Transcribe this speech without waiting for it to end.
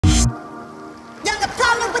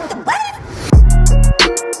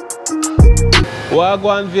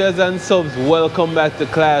Wagwan viewers and subs, welcome back to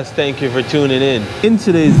class. Thank you for tuning in. In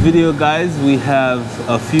today's video, guys, we have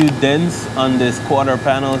a few dents on this quarter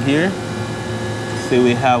panel here. See,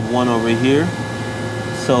 we have one over here,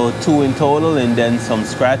 so 2 in total, and then some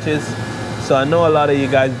scratches. So I know a lot of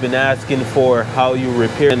you guys been asking for how you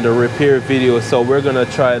repair in the repair video, so we're gonna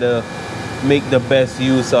try to make the best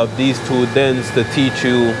use of these 2 dents to teach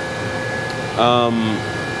you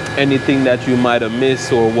anything that you might have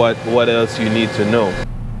missed or what else you need to know.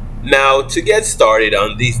 Now, to get started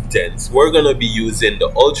on these dents, we're gonna be using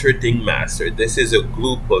the Ultra Ding Master. This is a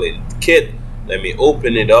glue pulling kit. Let me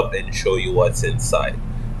open it up and show you what's inside.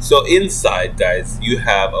 So inside, guys, you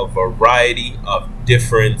have a variety of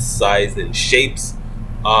different sizes and shapes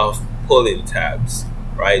of pulling tabs,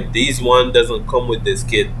 right? These one doesn't come with this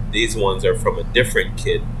kit. These ones are from a different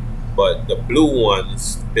kit, but the blue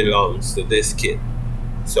ones belongs to this kit.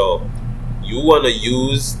 So you want to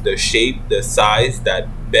use the shape, the size that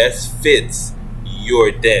best fits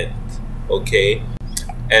your dent, okay?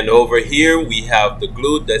 And over here we have the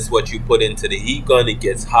glue. That's what you put into the heat gun. It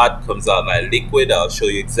gets hot, comes out like liquid. I'll show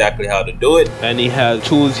you exactly how to do it. And he has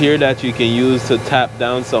tools here that you can use to tap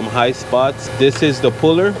down some high spots. This is the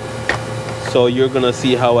puller. So you're gonna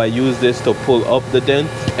see how I use this to pull up the dent.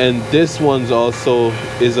 And this one's also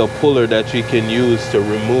is a puller that you can use to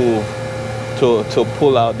remove, to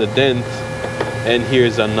pull out the dent. And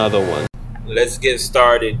here's another one. Let's get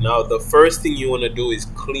started. Now the first thing you want to do is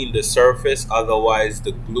clean the surface, otherwise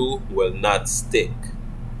the glue will not stick.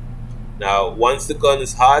 Now once the gun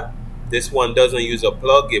is hot, this one doesn't use a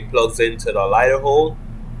plug. It plugs into the lighter hole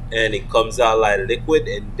and it comes out like liquid,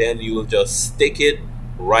 and then you will just stick it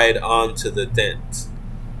right onto the dent.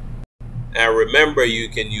 And remember, you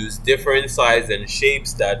can use different sizes and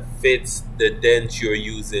shapes that fits the dent you're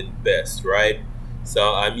using best, right?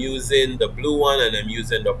 So I'm using the blue one and I'm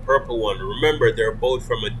using the purple one. Remember, they're both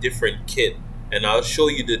from a different kit, and I'll show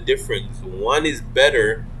you the difference. One is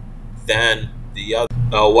better than the other.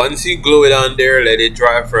 Now once you glue it on there, let it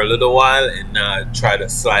dry for a little while and try to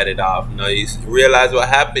slide it off. Now you realize what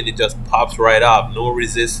happened, it just pops right off, no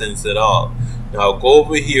resistance at all. Now go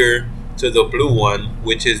over here to the blue one,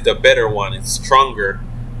 which is the better one. It's stronger,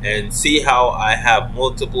 and see how I have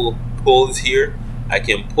multiple pulls here. I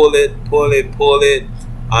can pull it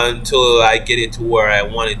until I get it to where I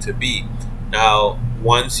want it to be. Now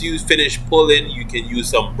once you finish pulling, you can use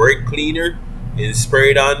some brake cleaner and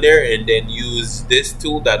spray it on there, and then use this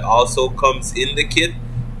tool that also comes in the kit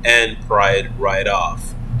and pry it right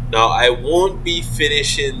off. Now I won't be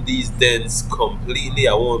finishing these dents completely.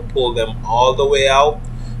 I won't pull them all the way out,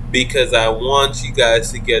 because I want you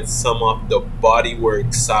guys to get some of the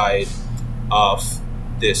bodywork side of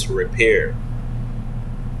this repair.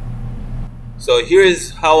 So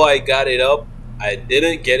here's how I got it up. I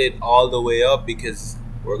didn't get it all the way up because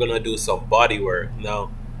we're gonna do some bodywork.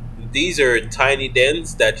 Now these are tiny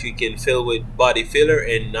dents that you can fill with body filler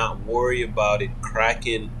and not worry about it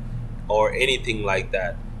cracking or anything like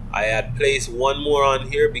that. I had placed one more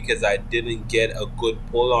on here because I didn't get a good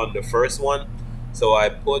pull on the first one. So I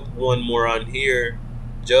put one more on here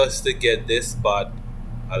just to get this spot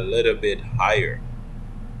a little bit higher.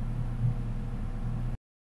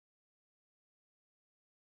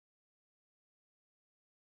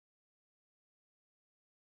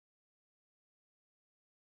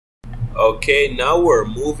 Okay, now we're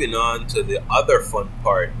moving on to the other fun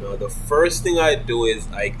part. Now the first thing I do is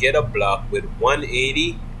I get a block with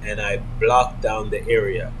 180 and I block down the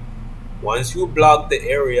area. Once you block the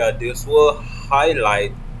area, this will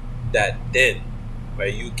highlight that dent where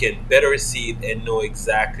you can better see it and know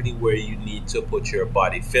exactly where you need to put your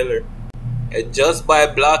body filler. And just by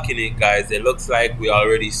blocking it, guys, it looks like we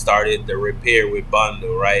already started the repair with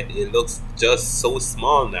Bondo, right? It looks just so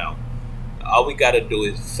small now. All we gotta do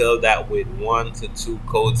is fill that with 1 to 2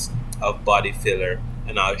 coats of body filler,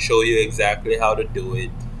 and I'll show you exactly how to do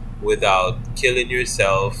it without killing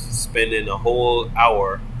yourself, spending a whole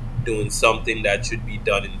hour doing something that should be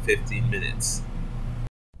done in 15 minutes.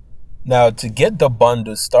 Now to get the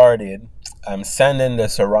bundle started, I'm sanding the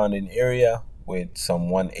surrounding area with some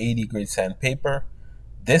 180 grit sandpaper.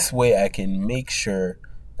 This way I can make sure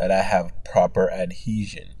that I have proper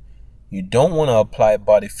adhesion. You don't want to apply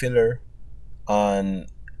body filler on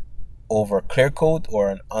over clear coat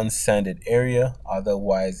or an unsanded area,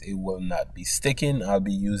 otherwise it will not be sticking. I'll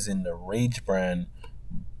be using the Rage brand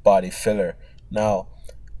body filler. Now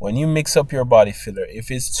when you mix up your body filler, if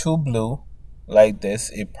it's too blue like this,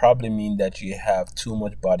 it probably means that you have too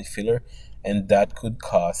much body filler, and that could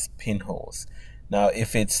cause pinholes. Now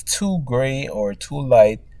if it's too gray or too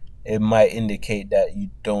light, it might indicate that you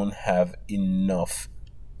don't have enough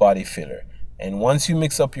body filler. And once you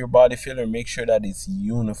mix up your body filler, make sure that it's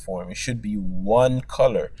uniform. It should be one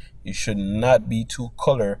color. It should not be two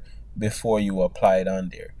color before you apply it on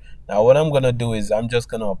there. Now what I'm going to do is I'm just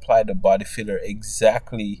going to apply the body filler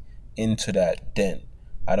exactly into that dent.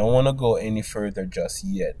 I don't want to go any further just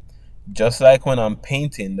yet. Just like when I'm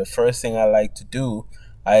painting, the first thing I like to do,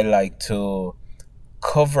 I like to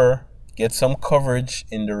get some coverage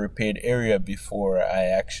in the repaired area before I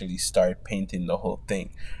actually start painting the whole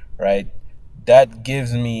thing, right? That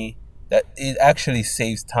gives me, that it actually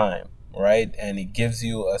saves time, right? And it gives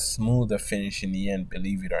you a smoother finish in the end,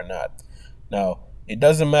 believe it or not. Now, it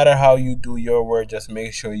doesn't matter how you do your work, just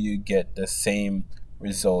make sure you get the same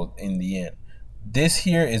result in the end. This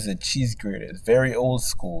here is a cheese grater. It's very old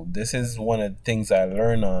school. This is one of the things I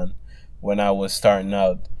learned on when I was starting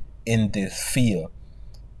out in this field.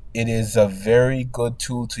 It is a very good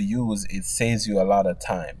tool to use. It saves you a lot of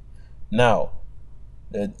time. Now,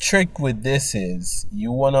 the trick with this is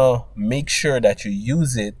you want to make sure that you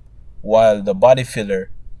use it while the body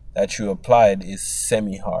filler that you applied is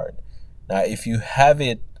semi-hard. Now, if you have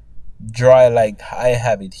it dry like I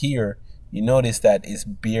have it here, you notice that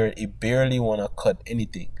it barely want to cut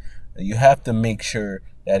anything. You have to make sure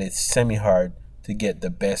that it's semi-hard to get the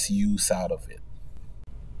best use out of it.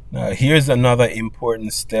 Now, here's another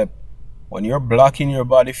important step. When you're blocking your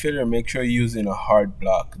body filler, make sure you're using a hard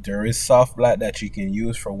block. There is soft block that you can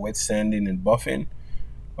use for wet sanding and buffing,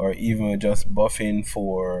 or even just buffing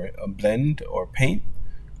for a blend or paint.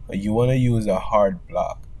 You want to use a hard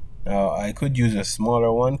block. Now, I could use a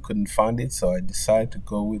smaller one, couldn't find it, so I decided to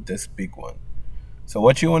go with this big one. So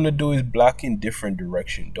what you want to do is block in different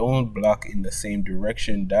direction. Don't block in the same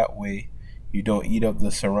direction. That way you don't eat up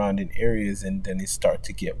the surrounding areas and then it starts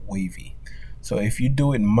to get wavy. So if you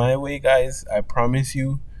do it my way, guys, I promise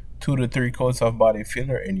you 2 to 3 coats of body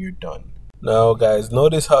filler and you're done. Now guys,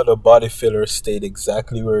 notice how the body filler stayed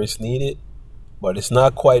exactly where it's needed, but it's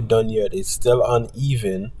not quite done yet. It's still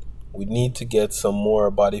uneven. We need to get some more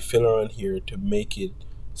body filler on here to make it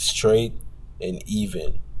straight and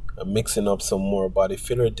even. I'm mixing up some more body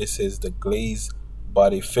filler. This is the glaze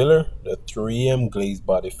body filler, the 3M glaze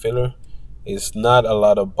body filler. It's not a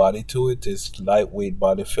lot of body to it. It's lightweight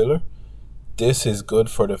body filler. This is good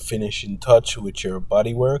for the finishing touch with your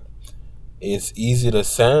bodywork. It's easy to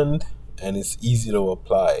sand and it's easy to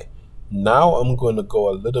apply. Now I'm going to go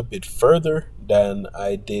a little bit further than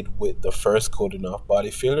I did with the first coating of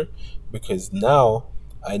body filler, because now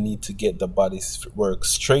I need to get the bodywork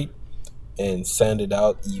straight and sand it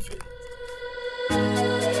out even.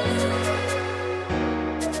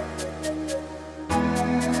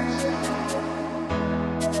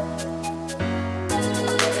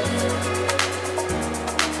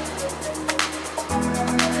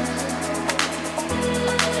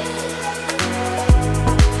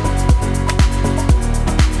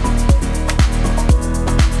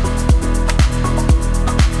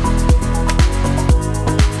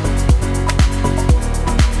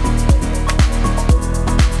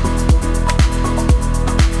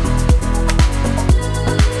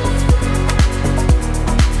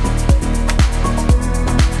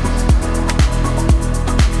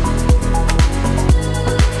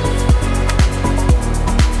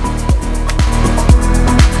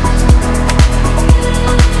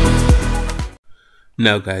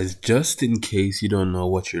 Now guys, just in case you don't know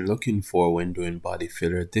what you're looking for when doing body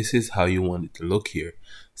filler, this is how you want it to look here.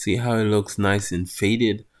 See how it looks nice and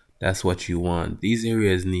faded? That's what you want. These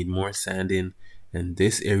areas need more sanding, and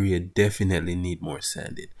this area definitely need more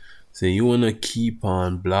sanding. So you want to keep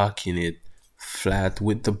on blocking it flat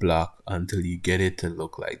with the block until you get it to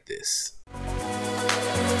look like this.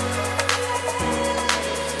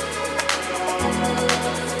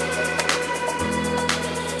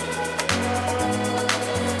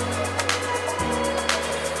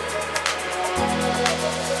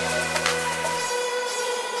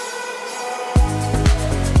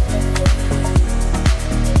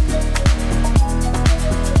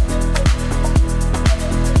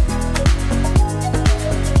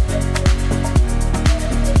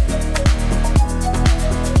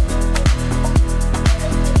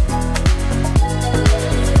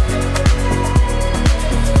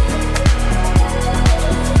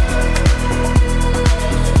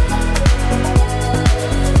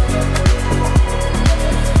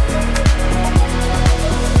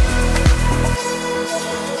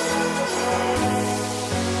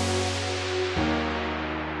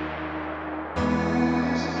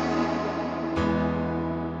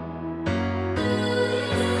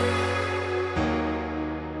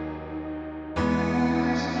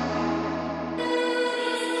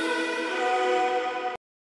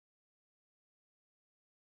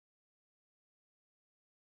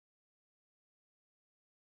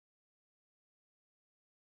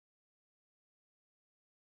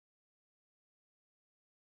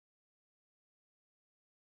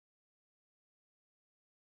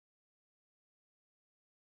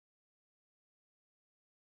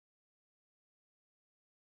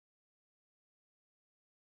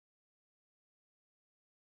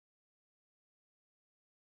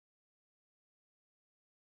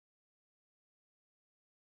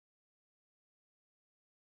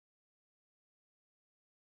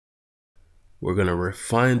 we're going to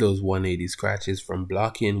refine those 180 scratches from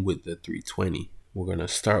blocking with the 320. We're going to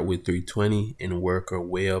start with 320 and work our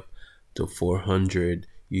way up to 400.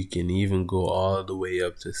 You can even go all the way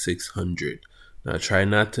up to 600. Now try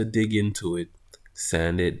not to dig into it.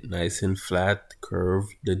 Sand it nice and flat. Curve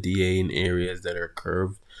the DA in areas that are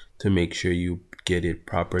curved to make sure you get it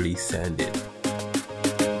properly sanded.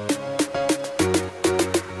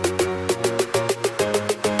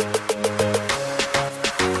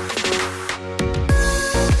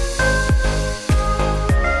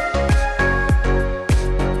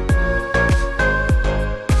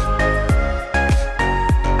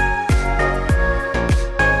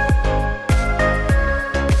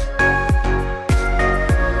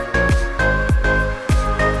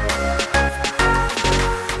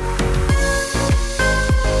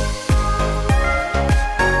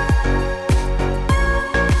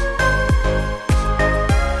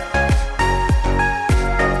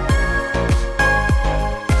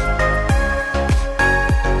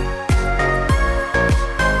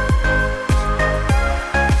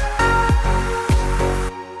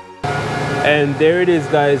 And there it is,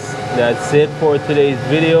 guys. That's it for today's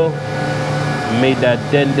video. Made that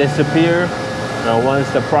dent disappear. Now once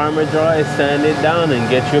the primer dries, sand it down and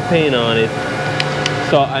get your paint on it.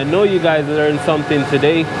 So I know you guys learned something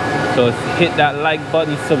today, so hit that like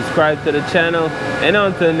button, subscribe to the channel, and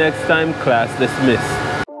until next time, class dismissed.